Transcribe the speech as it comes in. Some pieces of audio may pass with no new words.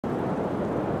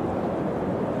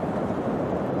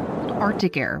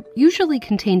Arctic air, usually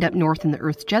contained up north in the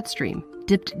Earth's jet stream,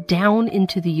 dipped down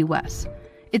into the U.S.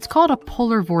 It's called a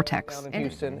polar vortex. Down in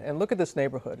Houston, and look at this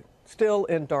neighborhood, still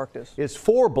in darkness. It's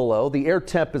 4 below. The air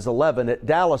temp is 11 at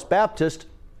Dallas Baptist.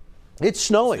 It's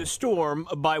snowing. The storm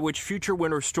by which future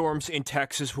winter storms in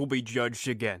Texas will be judged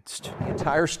against. The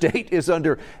entire state is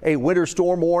under a winter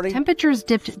storm warning. Temperatures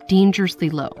dipped dangerously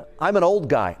low. I'm an old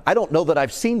guy. I don't know that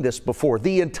I've seen this before.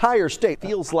 The entire state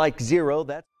feels like zero.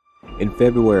 In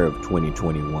February of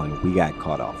 2021, we got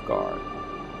caught off guard.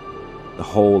 The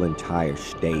whole entire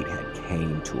state had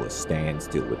came to a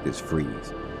standstill with this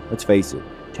freeze. Let's face it,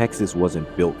 Texas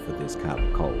wasn't built for this kind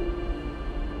of cold.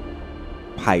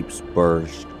 Pipes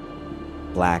burst,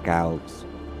 blackouts,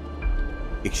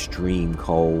 extreme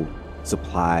cold,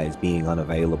 supplies being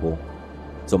unavailable.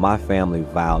 So my family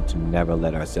vowed to never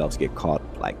let ourselves get caught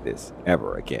like this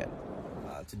ever again.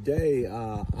 Today,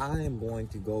 I am going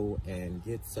to go and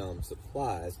get some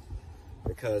supplies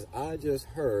because I just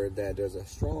heard that there's a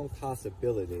strong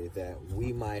possibility that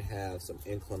we might have some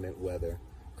inclement weather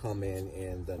come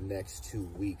in the next 2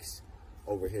 weeks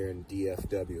over here in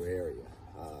DFW area.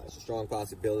 It's a strong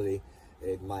possibility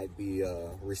it might be a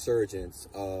resurgence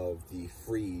of the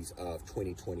freeze of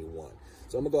 2021.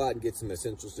 So I'm gonna go out and get some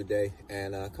essentials today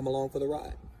and come along for the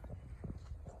ride.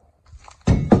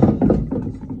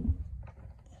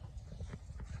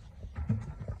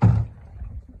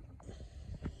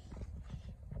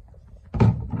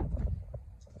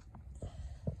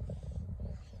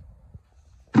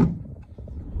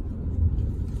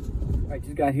 I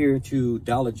just got here to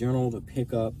Dollar General to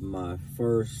pick up my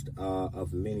first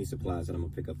of many supplies that I'm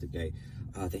gonna pick up today.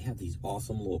 They have these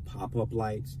awesome little pop-up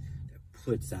lights that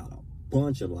puts out a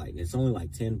bunch of light, and it's only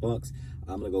like 10 bucks.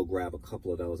 I'm gonna go grab a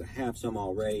couple of those. I have some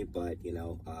already, but you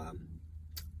know,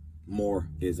 more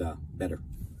is better.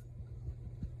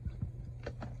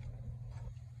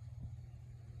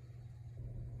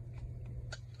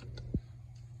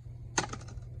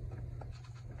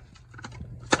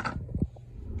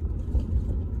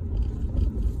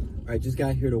 I just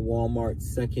got here to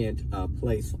Walmart's second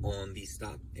place on the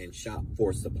Stop and Shop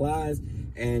for supplies.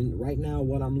 And right now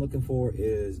what I'm looking for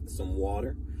is some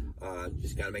water.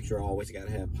 Just got to make sure I always got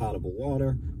to have potable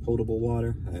water,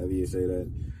 however you say that.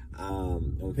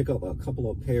 I'm going to pick up a couple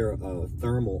of pair of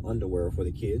thermal underwear for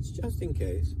the kids, just in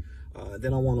case.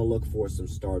 Then I want to look for some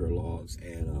starter logs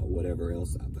and whatever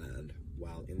else I find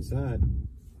while inside.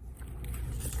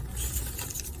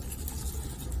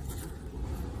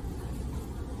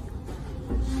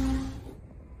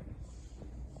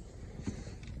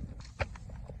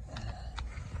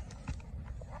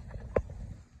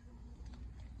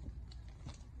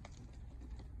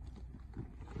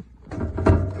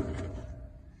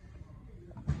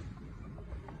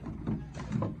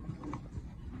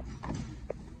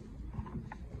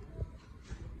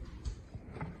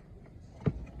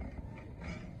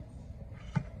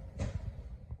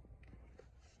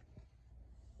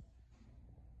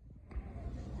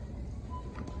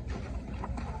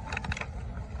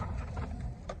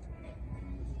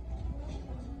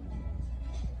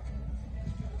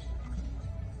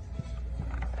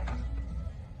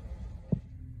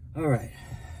 All right,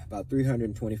 about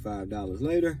 $325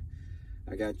 later,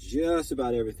 I got just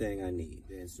about everything I need.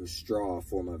 And some straw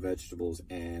for my vegetables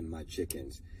and my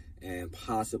chickens, and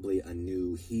possibly a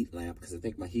new heat lamp, because I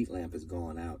think my heat lamp is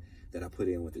gone out that I put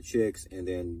in with the chicks, and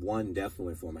then one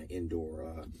definitely for my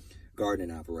indoor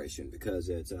gardening operation, because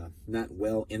it's not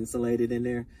well insulated in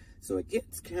there, so it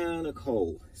gets kind of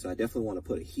cold. So I definitely want to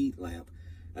put a heat lamp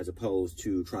as opposed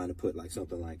to trying to put like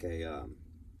something like a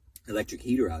electric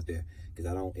heater out there, because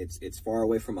I don't, it's far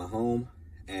away from my home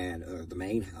and the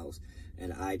main house,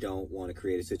 and I don't want to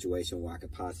create a situation where I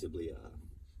could possibly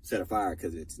set a fire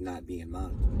because it's not being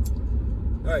monitored.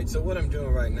 All right, so what I'm doing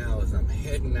right now is I'm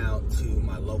heading out to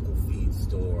my local feed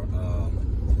store.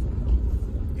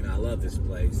 You know, I love this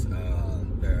place.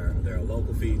 They're a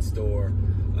local feed store.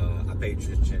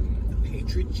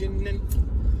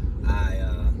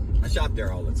 I shop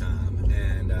there all the time,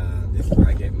 and this is where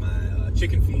I get my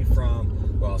chicken feed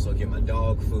from, where I also get my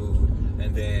dog food,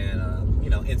 and then you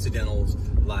know, incidentals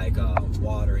like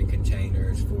watering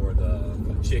containers for the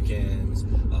chickens,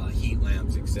 heat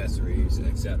lamps, accessories,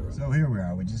 etc. So here we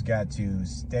are. We just got to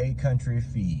Stay Country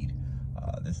Feed.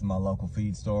 This is my local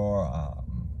feed store.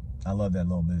 I love that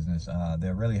little business.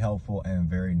 They're really helpful and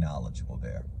very knowledgeable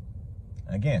there.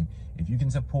 Again, if you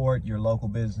can support your local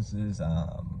businesses,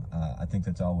 I think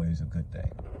that's always a good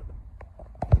thing.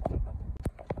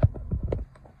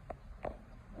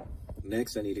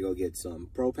 Next, I need to go get some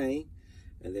propane.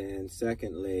 And then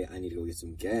secondly, I need to go get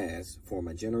some gas for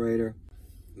my generator.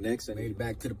 Next, I made it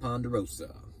back to the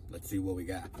Ponderosa. let's see what we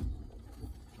got.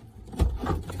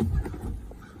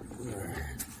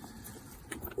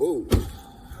 Whoa.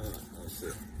 Let's see.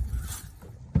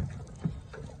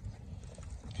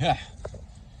 Yeah.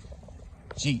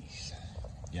 Jeez.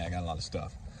 Yeah, I got a lot of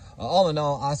stuff. All in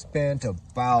all, I spent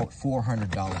about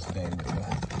 $400 today with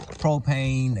the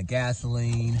propane, the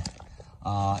gasoline,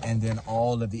 and then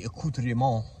all of the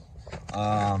accoutrements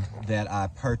that I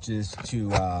purchased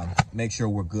to make sure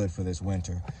we're good for this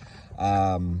winter.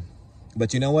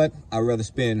 But you know what? I'd rather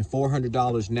spend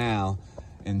 $400 now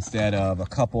instead of a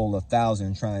couple of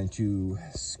thousand trying to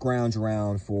scrounge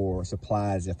around for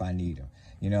supplies if I need them.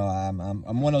 You know,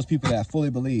 I'm one of those people that fully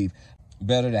believe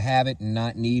better to have it and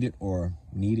not need it, or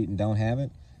need it and don't have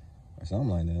it, or something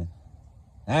like that.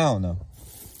 I don't know.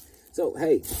 So,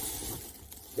 hey,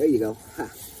 there you go.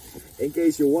 In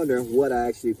case you're wondering what I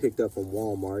actually picked up from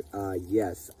Walmart,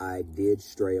 yes, I did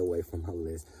stray away from my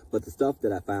list. But the stuff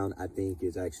that I found, I think,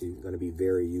 is actually going to be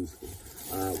very useful.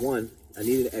 One, I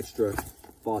needed an extra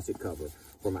faucet cover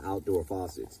for my outdoor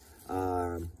faucets.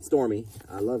 Stormy,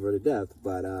 I love her to death,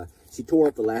 but she tore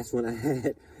up the last one I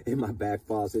had in my back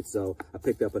faucet, so I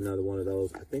picked up another one of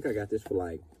those. I think I got this for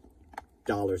like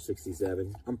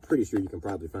 $1.67. I'm pretty sure you can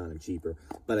probably find them cheaper,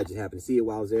 but I just happened to see it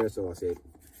while I was there, so I said,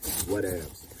 what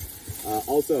else?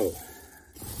 Also,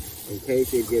 in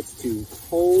case it gets too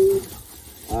cold,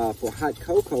 for hot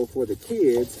cocoa for the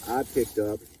kids, I picked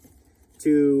up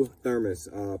 2 thermos,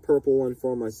 a purple one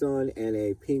for my son and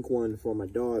a pink one for my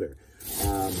daughter.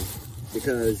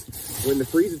 Because when the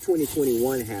freeze of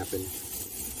 2021 happened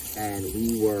and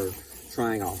we were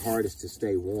trying our hardest to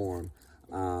stay warm,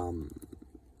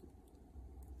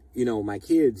 you know, my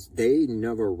kids, they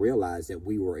never realized that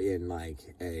we were in like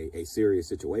a serious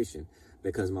situation,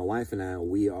 because my wife and I,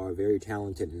 we are very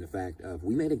talented in the fact of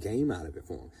we made a game out of it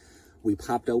for them. We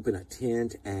popped open a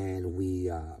tent and we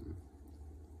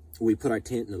put our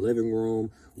tent in the living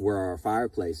room where our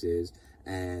fireplace is,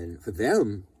 and for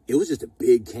them, it was just a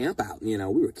big camp out. You know,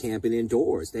 we were camping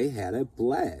indoors. They had a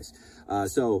blast.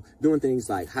 So doing things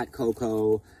like hot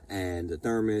cocoa and the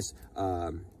thermos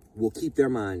will keep their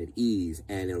mind at ease,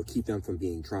 and it'll keep them from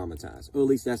being traumatized. Or at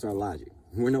least that's our logic.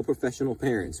 We're no professional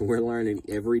parents. We're learning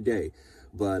every day.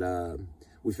 But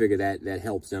we figure that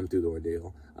helps them through the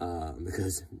ordeal,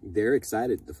 because they're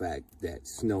excited at the fact that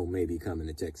snow may be coming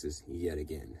to Texas yet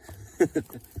again.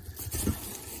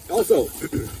 Also,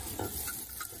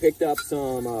 picked up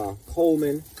some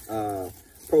Coleman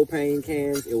propane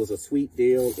cans. It was a sweet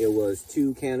deal. It was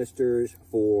 2 canisters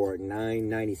for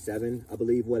 $9.97, I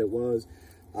believe what it was.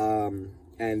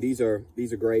 And these are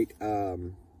great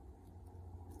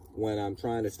when I'm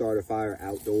trying to start a fire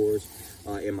outdoors,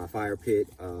 in my fire pit,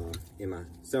 in my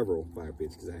several fire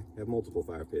pits, because I have multiple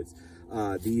fire pits.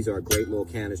 These are great little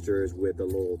canisters with a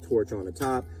little torch on the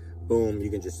top. Boom, you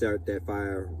can just start that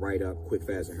fire right up quick,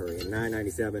 fast, and hurry. And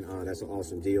 $9.97, that's an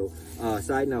awesome deal.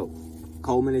 Side note,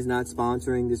 Coleman is not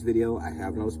sponsoring this video. I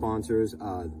have no sponsors.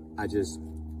 I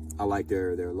like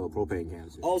their little propane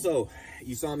canisters. Also,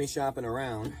 you saw me shopping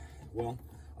around. Well,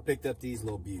 I picked up these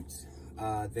little buttes.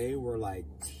 They were like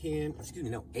 $8,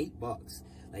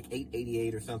 like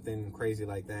 $8.88 or something crazy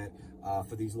like that,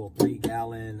 for these little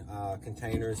 3-gallon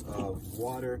containers of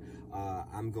water.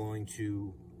 I'm going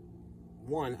to,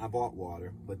 one, I bought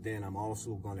water, but then I'm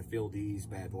also going to fill these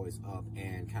bad boys up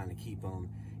and kind of keep them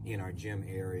in our gym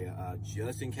area,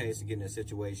 just in case we get in a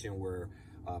situation where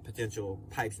potential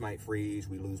pipes might freeze,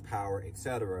 we lose power,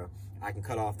 etc. I can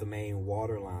cut off the main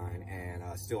water line and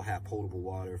still have potable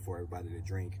water for everybody to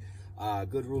drink.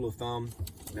 Good rule of thumb,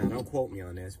 now don't quote me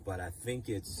on this, but I think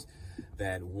it's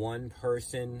that one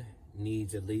person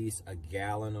needs at least a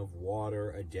gallon of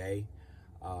water a day.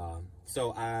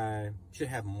 So I should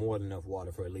have more than enough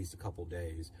water for at least a couple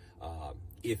days,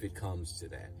 if it comes to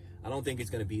that. I don't think it's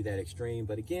going to be that extreme,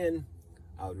 but again,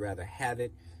 I would rather have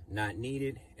it, not need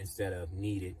it, instead of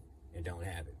need it and don't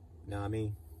have it. Know what I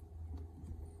mean?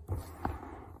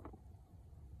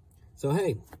 So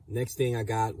hey, next thing I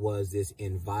got was this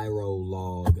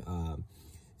EnviroLog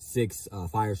 6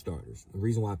 fire starters. The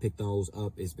reason why I picked those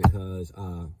up is because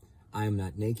I am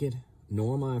not naked,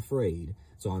 nor am I afraid.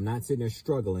 So I'm not sitting there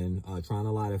struggling, trying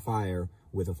to light a fire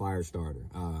with a fire starter.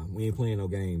 We ain't playing no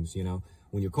games, you know.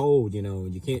 When you're cold, you know,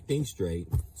 you can't think straight.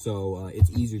 So it's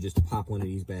easier just to pop one of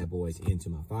these bad boys into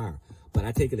my fire. But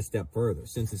I take it a step further.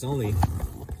 Since it's only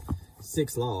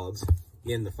 6 logs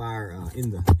in the fire,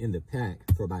 in the pack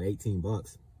for about 18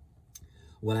 bucks,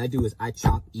 what I do is I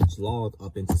chop each log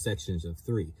up into sections of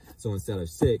 3. So instead of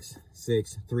 6,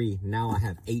 3, now I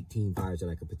have 18 fires that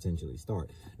I could potentially start.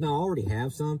 Now I already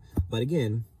have some, but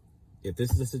again, if this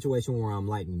is a situation where I'm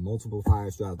lighting multiple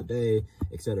fires throughout the day,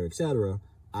 etc.,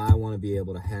 I want to be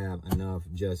able to have enough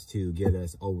just to get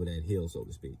us over that hill, so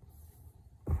to speak.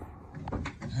 All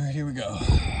right, here we go.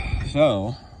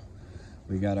 So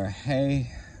we got our hay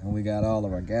and we got all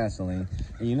of our gasoline.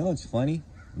 And you know what's funny?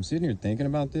 I'm sitting here thinking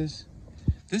about this.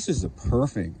 This is a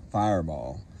perfect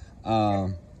fireball.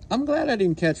 I'm glad I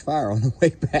didn't catch fire on the way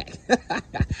back.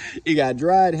 You got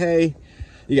dried hay,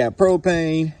 you got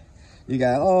propane, you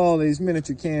got all these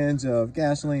miniature cans of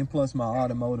gasoline, plus my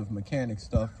automotive mechanic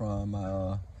stuff from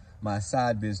my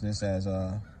side business as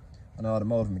an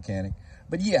automotive mechanic.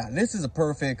 But yeah, this is a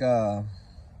perfect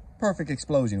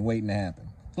explosion waiting to happen.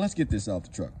 So let's get this off the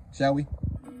truck, shall we?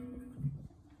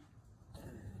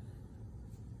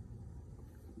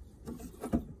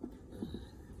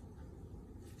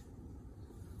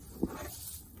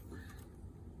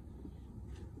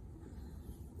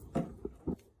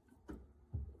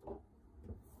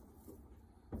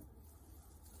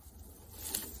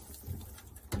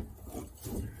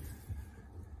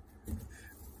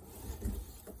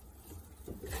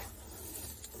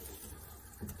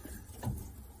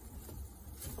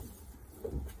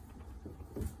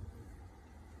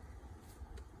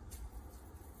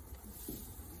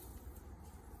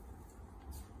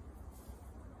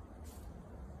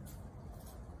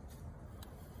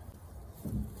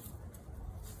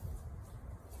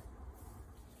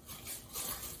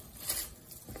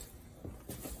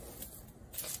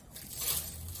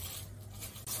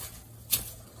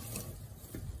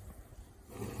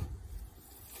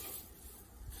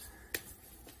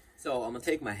 So I'm gonna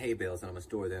take my hay bales and I'm gonna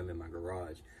store them in my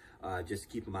garage, just to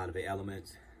keep them out of the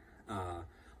elements.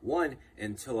 One,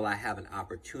 until I have an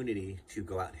opportunity to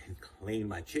go out and clean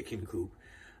my chicken coop.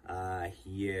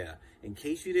 Yeah, in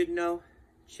case you didn't know,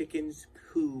 chickens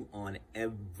poo on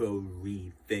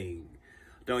everything.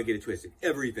 Don't get it twisted,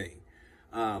 everything.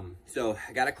 So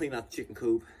I gotta clean out the chicken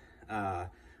coop.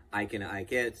 Ike and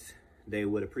Ikettes, they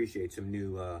would appreciate some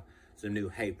new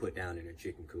hay put down in their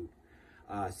chicken coop.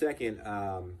 Second,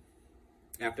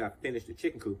 after I finish the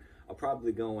chicken coop, I'll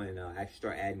probably go and actually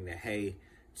start adding the hay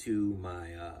to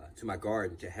my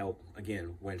garden to help,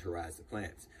 again, winterize the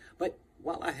plants. But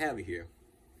while I have it here,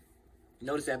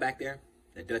 notice that back there,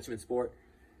 that Dutchman Sport?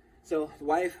 So the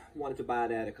wife wanted to buy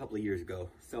that a couple of years ago,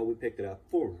 so we picked it up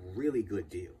for a really good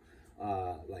deal,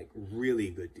 like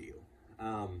really good deal.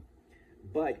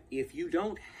 But if you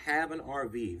don't have an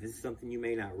RV, this is something you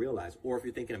may not realize, or if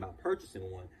you're thinking about purchasing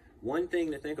one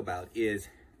thing to think about is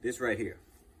this right here.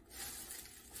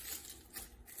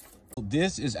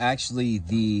 This is actually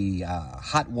the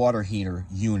hot water heater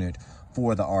unit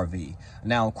for the RV.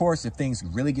 Now, of course, if things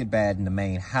really get bad in the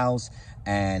main house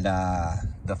and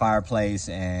the fireplace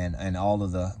and all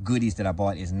of the goodies that I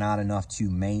bought is not enough to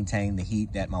maintain the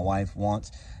heat that my wife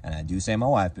wants, and I do say my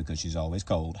wife because she's always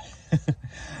cold,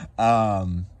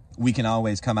 we can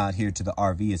always come out here to the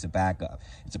RV as a backup.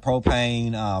 It's a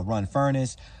propane run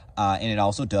furnace. And it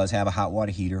also does have a hot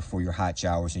water heater for your hot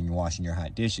showers and you're washing your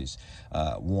hot dishes,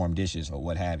 warm dishes or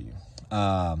what have you.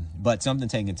 But something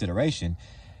to take into consideration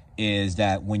is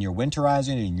that when you're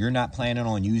winterizing and you're not planning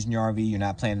on using your RV, you're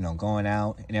not planning on going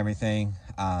out and everything,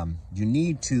 you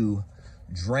need to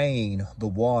drain the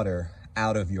water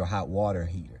out of your hot water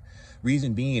heater.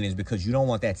 Reason being is because you don't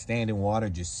want that standing water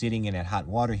just sitting in that hot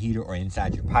water heater or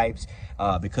inside your pipes,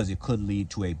 because it could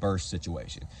lead to a burst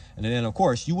situation. And then, of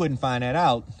course, you wouldn't find that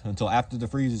out until after the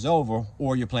freeze is over,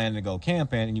 or you're planning to go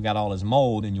camping and you got all this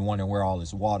mold and you're wondering where all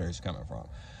this water is coming from.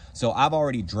 So I've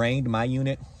already drained my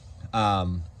unit,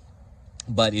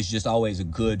 but it's just always a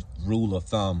good rule of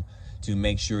thumb to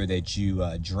make sure that you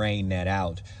drain that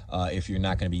out if you're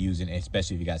not going to be using it,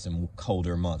 especially if you got some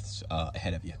colder months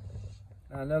ahead of you.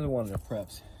 Another one of the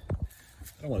preps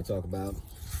I want to talk about.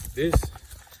 This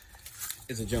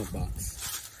is a jump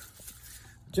box.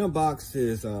 Jump box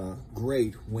is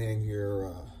great when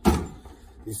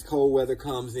this cold weather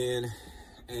comes in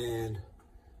and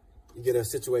you get a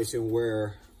situation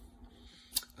where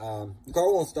the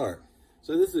car won't start.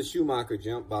 So this is a Schumacher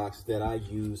jump box that I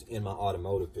use in my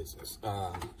automotive business.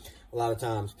 A lot of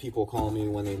times people call me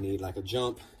when they need like a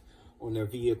jump on their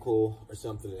vehicle or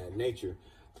something of that nature.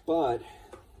 But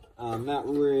I'm not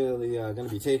really going to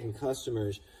be taking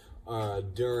customers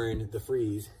during the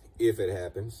freeze, if it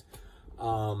happens.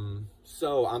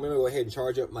 So I'm going to go ahead and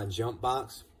charge up my jump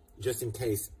box just in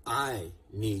case I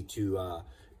need to,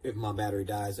 if my battery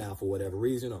dies down for whatever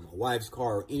reason, on my wife's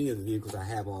car or any of the vehicles I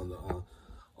have on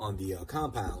the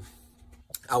compound.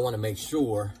 I want to make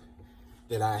sure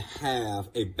that I have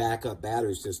a backup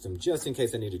battery system just in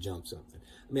case I need to jump something.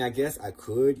 I mean, I guess I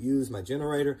could use my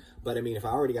generator, but I mean, if I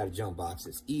already got a jump box,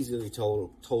 it's easily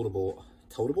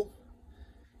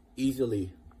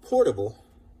easily portable,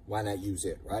 why not use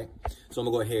it, right? So I'm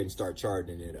gonna go ahead and start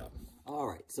charging it up. All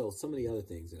right, so some of the other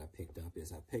things that I picked up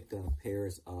is I picked up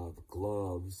pairs of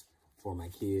gloves for my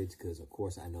kids, because of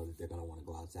course I know that they're gonna wanna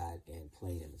go outside and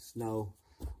play in the snow.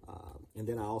 And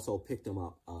then I also picked them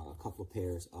up a couple of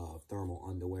pairs of thermal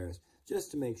underwears just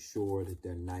to make sure that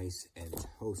they're nice and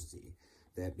toasty.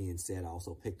 That being said, I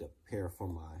also picked up a pair for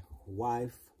my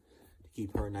wife to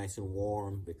keep her nice and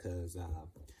warm, because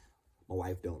my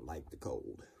wife don't like the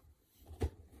cold.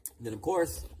 And then of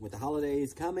course, with the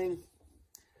holidays coming,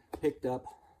 picked up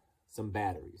some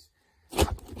batteries.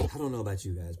 I don't know about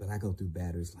you guys, but I go through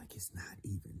batteries like it's not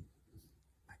even,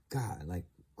 my God, like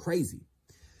crazy.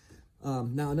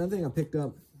 Now, another thing I picked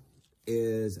up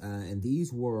is, and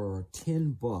these were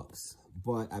 $10,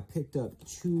 but I picked up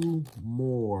 2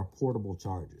 more portable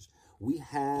chargers. We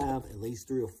have at least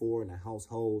 3 or 4 in the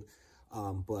household,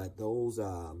 but those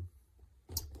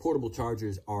portable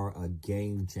chargers are a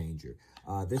game changer.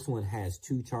 This one has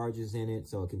 2 chargers in it,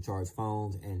 so it can charge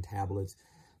phones and tablets.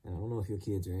 And I don't know if your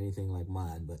kids are anything like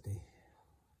mine, but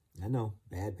I know,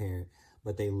 bad parent,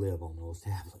 but they live on those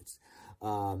tablets.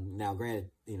 Now,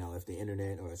 granted, you know, if the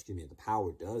internet, or excuse me, if the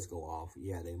power does go off,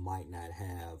 yeah, they might not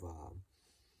have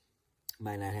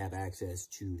access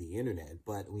to the internet,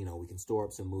 but, you know, we can store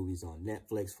up some movies on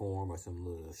Netflix for them, or some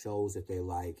little shows that they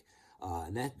like,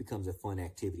 and that becomes a fun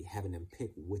activity, having them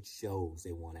pick which shows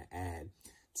they want to add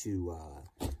to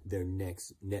their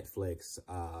next Netflix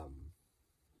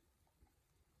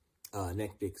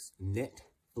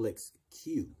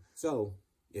queue. So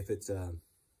if it's a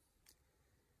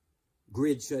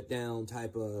grid shutdown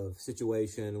type of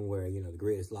situation where, you know, the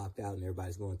grid is locked out and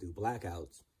everybody's going through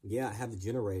blackouts, yeah, I have the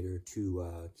generator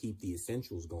to keep the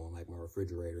essentials going, like my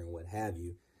refrigerator and what have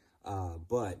you.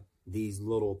 But these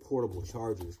little portable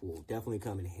chargers will definitely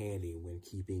come in handy when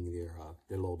keeping their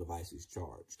little devices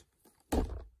charged.